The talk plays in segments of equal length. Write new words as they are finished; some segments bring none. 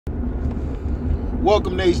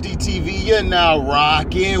Welcome to HDTV. You're now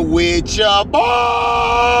rocking with your boy.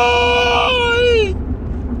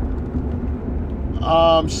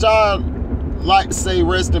 I'd like to say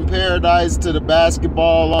rest in paradise to the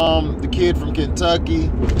basketball, the kid from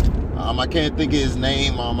Kentucky. I can't think of his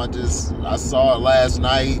name. I saw it last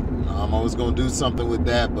night. I was gonna do something with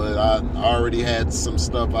that, but I already had some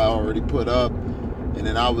stuff I already put up, and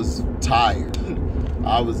then I was tired.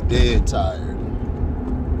 I was dead tired.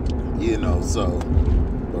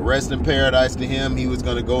 But rest in paradise to him. He was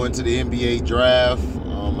gonna go into the NBA draft.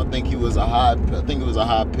 I think it was a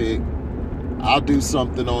high pick. I'll do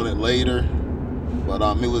something on it later. But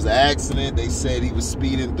it was an accident. They said he was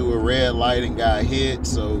speeding through a red light and got hit.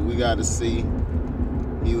 So we got to see.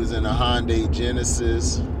 He was in a Hyundai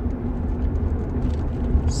Genesis.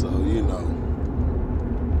 So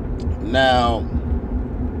Now,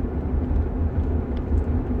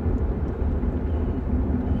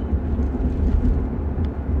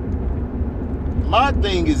 my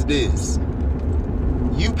thing is this.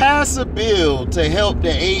 You pass a bill to help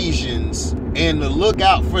the Asians and to look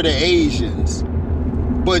out for the Asians,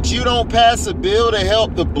 but you don't pass a bill to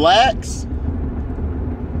help the blacks?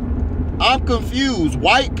 I'm confused.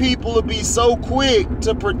 White people will be so quick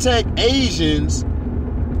to protect Asians,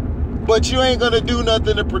 but you ain't gonna do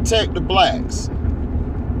nothing to protect the blacks.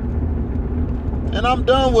 And I'm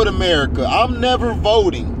done with America. I'm never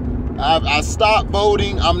voting. I stopped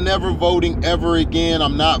voting. I'm never voting ever again.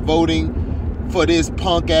 I'm not voting for this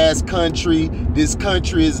punk ass country. This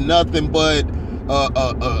country is nothing but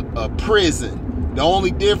a prison. The only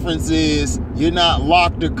difference is you're not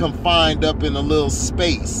locked or confined up in a little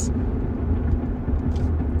space.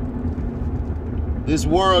 This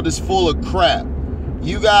world is full of crap.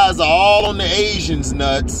 You guys are all on the Asians'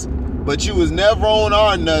 nuts, but you was never on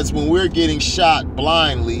our nuts when we're getting shot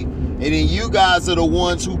blindly. And then you guys are the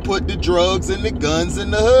ones who put the drugs and the guns in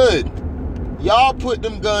the hood. Y'all put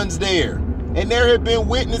them guns there. And there have been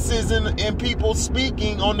witnesses and people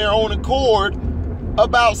speaking on their own accord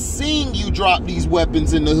about seeing you drop these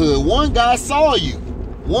weapons in the hood. One guy saw you.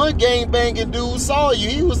 One gang-banging dude saw you.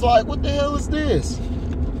 He was like, what the hell is this?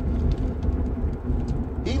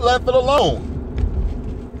 He left it alone.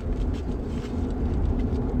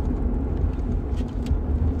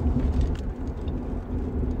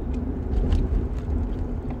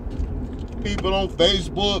 People on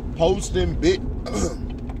Facebook posting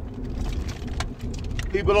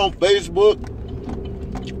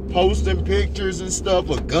posting pictures and stuff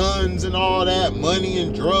of guns and all that, money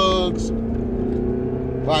and drugs,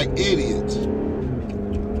 like idiots.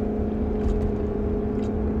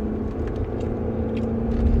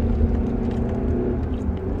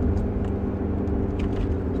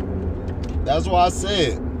 That's why I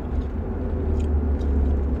said,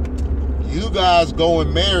 you guys go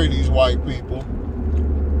and marry these white people,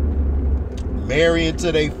 marry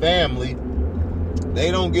into their family.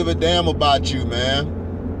 They don't give a damn about you, man.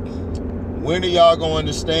 When are y'all gonna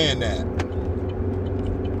understand that?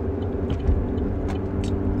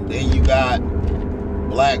 Then you got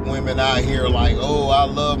black women out here like, oh, I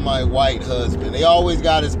love my white husband. They always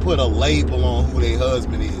got us put a label on who their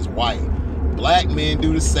husband is, white. Black men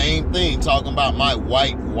do the same thing, talking about my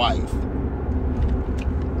white wife.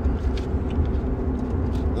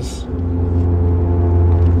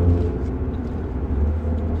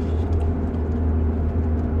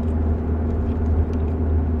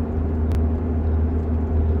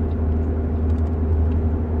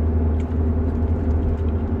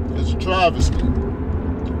 It's a travesty.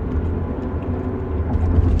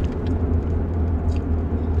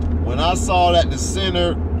 When I saw that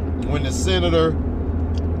when the senator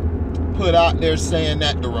put out there saying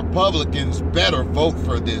that the Republicans better vote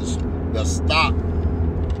for this to stop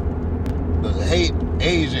the hate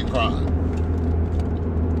Asian crime.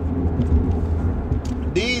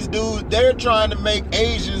 These dudes, they're trying to make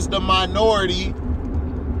Asians the minority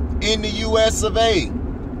in the US of A.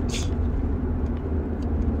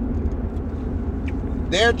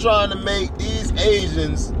 They're trying to make these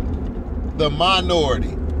Asians the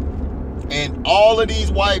minority. And all of these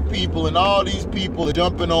white people and all these people are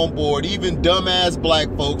jumping on board, even dumbass black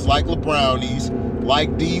folks like LeBrownies,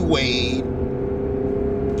 like D. Wade,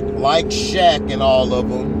 like Shaq and all of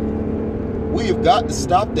them. We have got to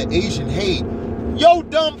stop the Asian hate. Yo,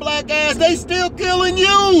 dumb black ass, they still killing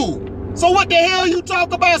you. So what the hell you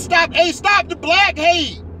talk about? Stop the black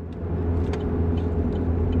hate.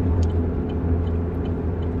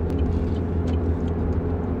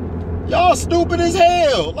 Y'all stupid as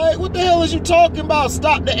hell. Like, what the hell is you talking about?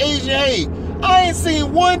 Stop the Asian hate. I ain't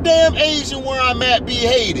seen one damn Asian where I'm at be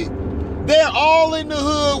hated. They're all in the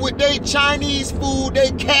hood with their Chinese food,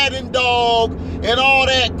 their cat and dog, and all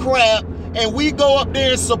that crap, and we go up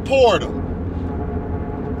there and support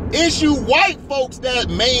them. It's you white folks that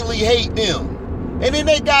mainly hate them. And then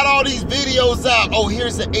they got all these videos out. Oh,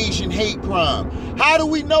 here's an Asian hate crime. How do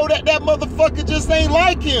we know that that motherfucker just ain't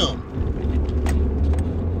like him?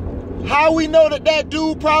 How we know that that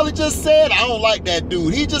dude probably just said, I don't like that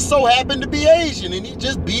dude. He just so happened to be Asian and he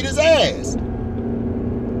just beat his ass.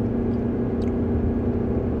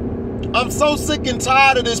 I'm so sick and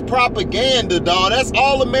tired of this propaganda, dog. That's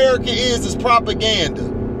all America is propaganda.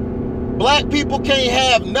 Black people can't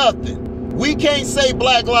have nothing. We can't say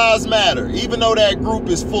Black Lives Matter, even though that group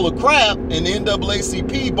is full of crap, and the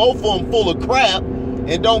NAACP, both of them full of crap,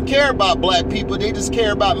 and don't care about black people. They just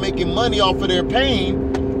care about making money off of their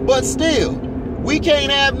pain. But still, we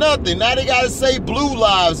can't have nothing. Now they got to say blue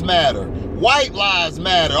lives matter, white lives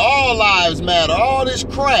matter, all lives matter, all this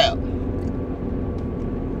crap.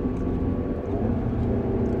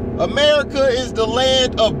 America is the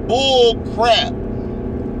land of bull crap.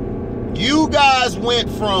 You guys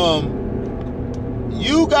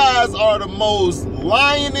are the most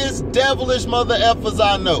lioness, devilish mother effers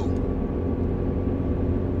I know.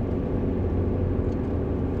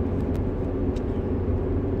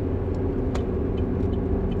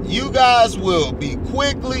 You guys will be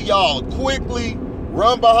y'all quickly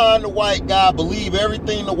run behind the white guy, believe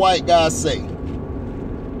everything the white guy say.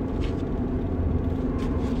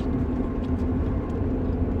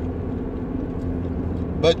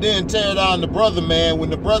 But then tear down the brother man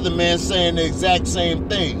when the brother man's saying the exact same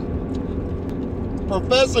thing.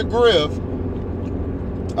 Professor Griff,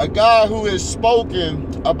 a guy who has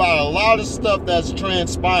spoken about a lot of stuff that's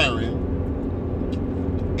transpiring,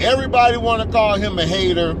 everybody want to call him a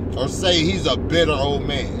hater or say he's a bitter old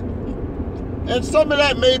man. And some of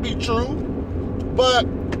that may be true, but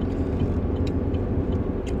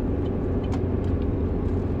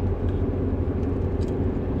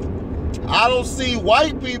I don't see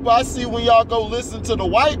white people. I see when y'all go listen to the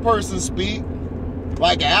white person speak,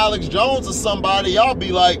 like Alex Jones or somebody, y'all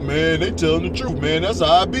be like, man, they telling the truth, man. That's how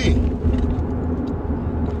I be.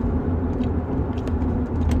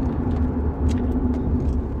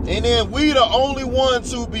 And then we the only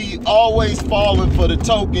ones who be always falling for the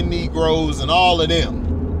token Negroes and all of them.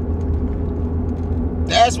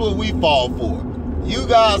 That's what we fall for. You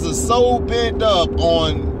guys are so bent up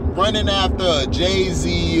on running after a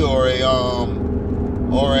Jay-Z or a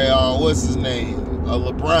what's his name? A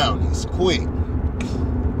LeBrownies, quick.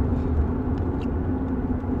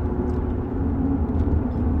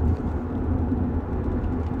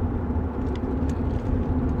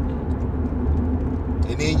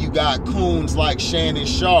 And then you got coons like Shannon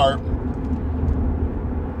Sharp,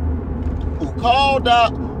 who called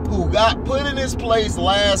out, who got put in his place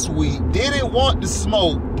last week, didn't want to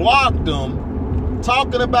smoke, blocked him,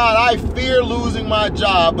 talking about I fear losing my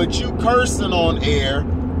job, but you cursing on air.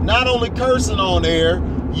 Not only cursing on air,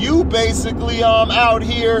 you basically out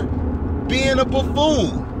here being a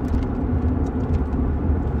buffoon.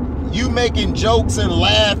 You making jokes and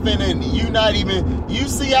laughing, and you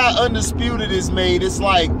see how Undisputed is made. It's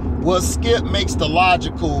like, well, Skip makes the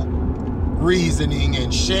logical reasoning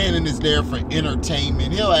and Shannon is there for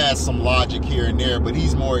entertainment. He'll add some logic here and there, but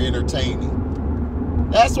he's more entertaining.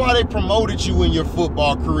 That's why they promoted you in your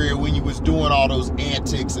football career when you was doing all those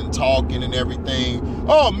antics and talking and everything.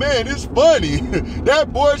 Oh man, it's funny.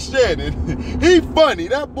 That boy Shannon, he funny.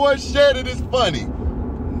 That boy Shannon is funny.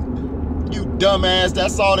 You dumbass,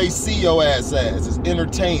 that's all they see your ass as, is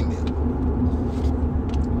entertainment.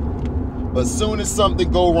 But soon as something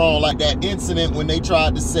go wrong, like that incident when they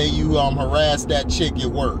tried to say you harassed that chick at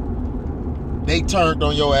work, they turned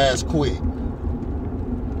on your ass quick.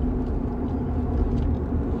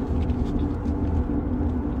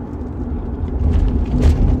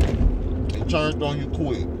 They turned on you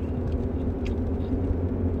quick.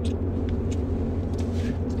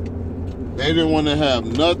 They didn't want to have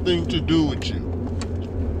nothing to do with you.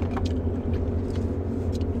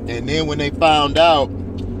 And then when they found out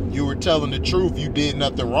you were telling the truth, you did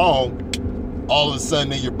nothing wrong, all of a sudden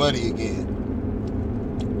they're your buddy again.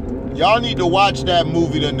 Y'all need to watch that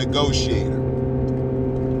movie, The Negotiator.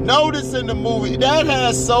 Notice in the movie, that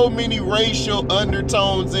has so many racial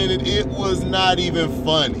undertones in it, it was not even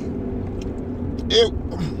funny. It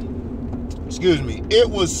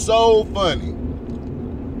was so funny.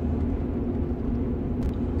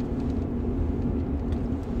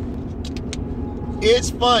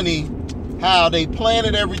 It's funny how they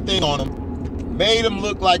planted everything on him, made him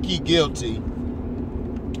look like he guilty.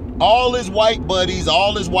 All his white buddies,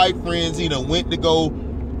 all his white friends, he done went to go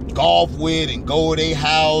golf with and go to their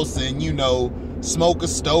house and, you know, smoke a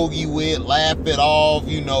stogie with, laugh it off,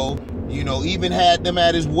 you know, even had them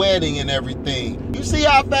at his wedding and everything. You see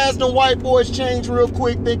how fast them white boys change real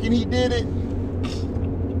quick thinking he did it?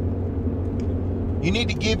 You need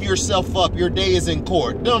to give yourself up. Your day is in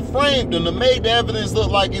court. Done framed him, done made the evidence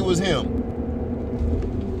look like it was him.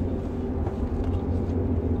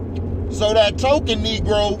 So that token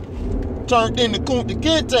Negro turned into Kunta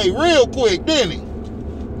Kinte real quick, didn't he?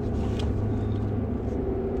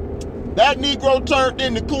 That Negro turned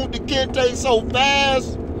into Kunta Kinte so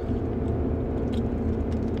fast.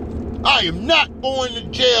 I am not going to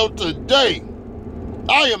jail today.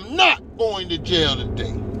 I am not going to jail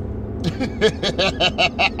today.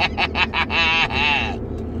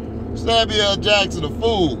 Samuel L. Jackson a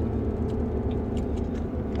fool.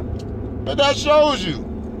 But that shows you.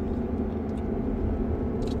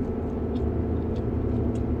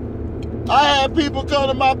 I had people come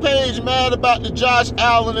to my page mad about the Josh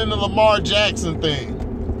Allen and the Lamar Jackson thing.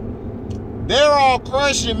 They're all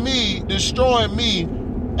crushing me, destroying me,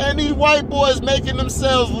 and these white boys making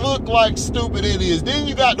themselves look like stupid idiots. Then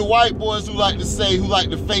you got the white boys who like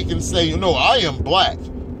to fake and say, you know, I am black.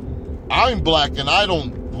 I'm black and I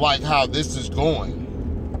don't like how this is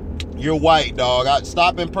going. You're white, dog.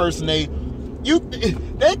 Stop impersonating.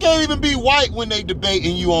 They can't even be white when they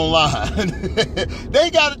debating you online.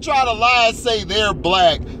 They got to try to lie and say they're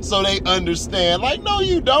black so they understand. Like, no,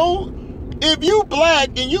 you don't. If you black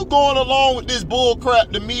and you going along with this bull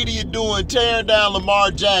crap the media doing, tearing down Lamar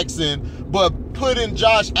Jackson, but putting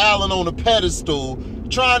Josh Allen on a pedestal,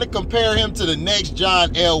 trying to compare him to the next John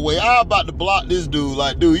Elway, I'm about to block this dude.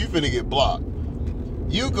 Like, dude, you finna get blocked.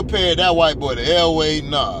 You compare that white boy to Elway,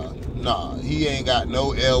 nah, he ain't got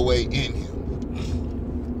no Elway in him.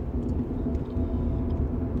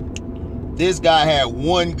 This guy had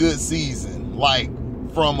one good season, like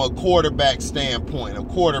from a quarterback standpoint, of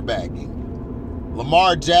quarterbacking.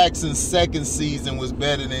 Lamar Jackson's second season was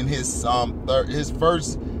better than his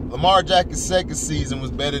first. Lamar Jackson's second season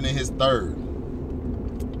was better than his third.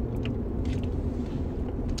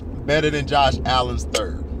 Better than Josh Allen's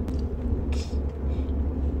third.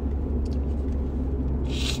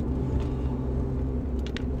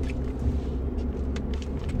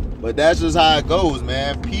 But that's just how it goes,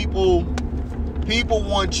 man. People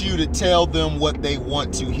want you to tell them what they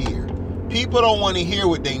want to hear. People don't want to hear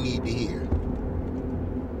what they need to hear.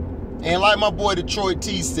 And like my boy Detroit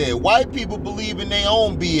T said, white people believe in their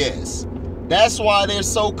own BS. That's why they're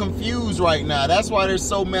so confused right now. That's why they're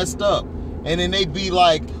so messed up. And then they be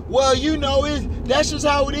like, well, you know, that's just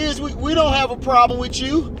how it is. We don't have a problem with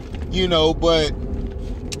you. You know, but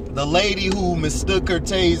the lady who mistook her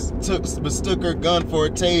gun for a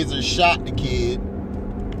taser, shot the kid.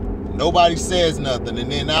 Nobody says nothing.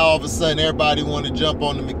 And then now all of a sudden everybody want to jump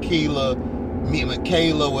on the Michaela,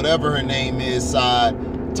 whatever her name is, side,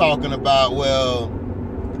 talking about, well,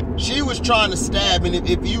 she was trying to stab, and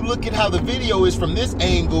if you look at how the video is from this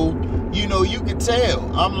angle, you know, you can tell.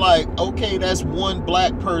 I'm like, okay, that's one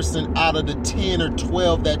black person out of the 10 or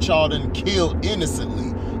 12 that y'all done killed innocently.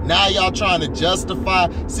 Now y'all trying to justify.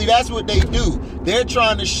 See, that's what they do. They're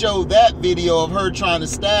trying to show that video of her trying to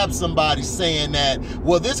stab somebody, saying that,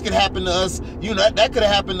 well, this could happen to us. You know, that could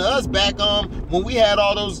have happened to us back when we had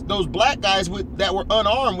all those black guys that were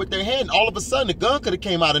unarmed with their hand. All of a sudden, the gun could have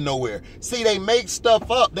came out of nowhere. See, they make stuff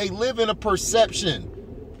up. They live in a perception.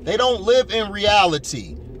 They don't live in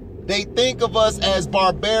reality. They think of us as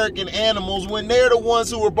barbaric and animals when they're the ones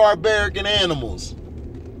who are barbaric and animals.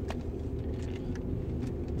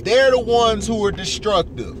 They're the ones who are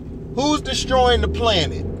destructive. Who's destroying the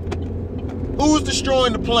planet? Who's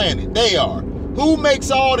destroying the planet? They are. Who makes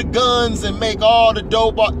all the guns and make all the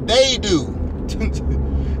dope? They do.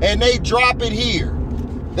 And they drop it here.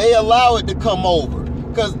 They allow it to come over.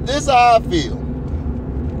 Because this is how I feel.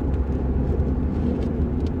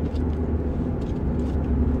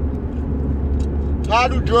 How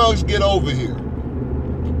do drugs get over here?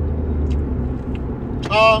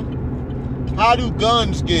 How do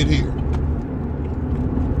guns get here?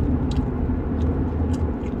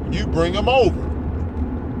 You bring them over.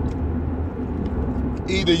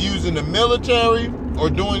 Either using the military or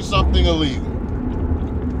doing something illegal.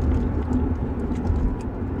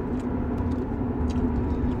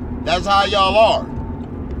 That's how y'all are.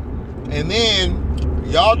 And then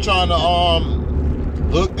y'all trying to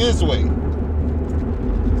look this way.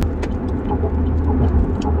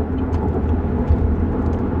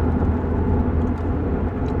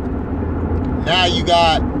 Now you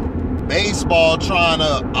got baseball trying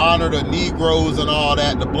to honor the Negroes and all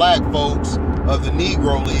that, the black folks of the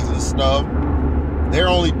Negro leagues and stuff. They're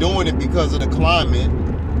only doing it because of the climate.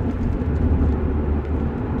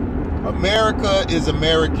 America is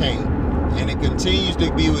Americant, and it continues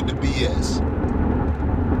to be with the BS.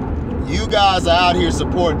 You guys are out here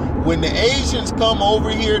supporting. When the Asians come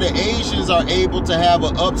over here, the Asians are able to have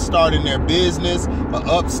an upstart in their business, an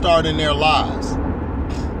upstart in their lives.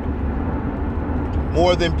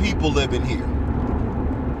 More than people living here.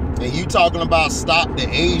 And you talking about stop the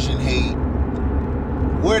Asian hate.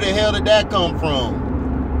 Where the hell did that come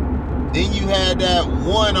from? Then you had that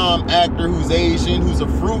one actor who's Asian, who's a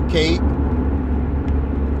fruitcake,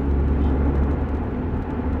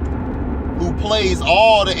 who plays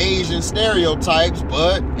all the Asian stereotypes,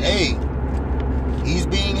 but hey, he's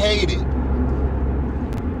being hated.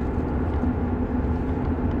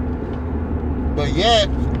 But yet,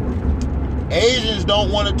 Asians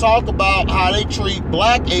don't want to talk about how they treat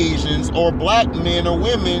black Asians or black men or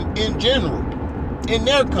women in general in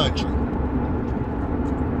their country.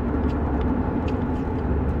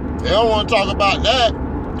 They don't want to talk about that.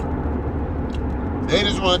 They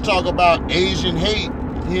just want to talk about Asian hate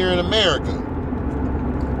here in America.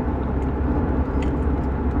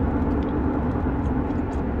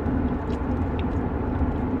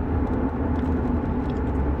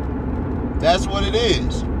 That's what it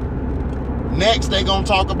is. Next, they gonna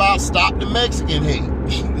talk about stop the Mexican hate.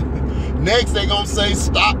 Next, they gonna say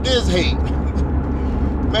stop this hate.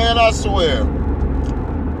 Man, I swear,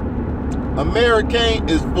 Americant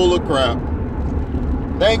is full of crap.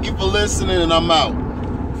 Thank you for listening, and I'm out.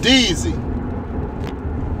 Deezy.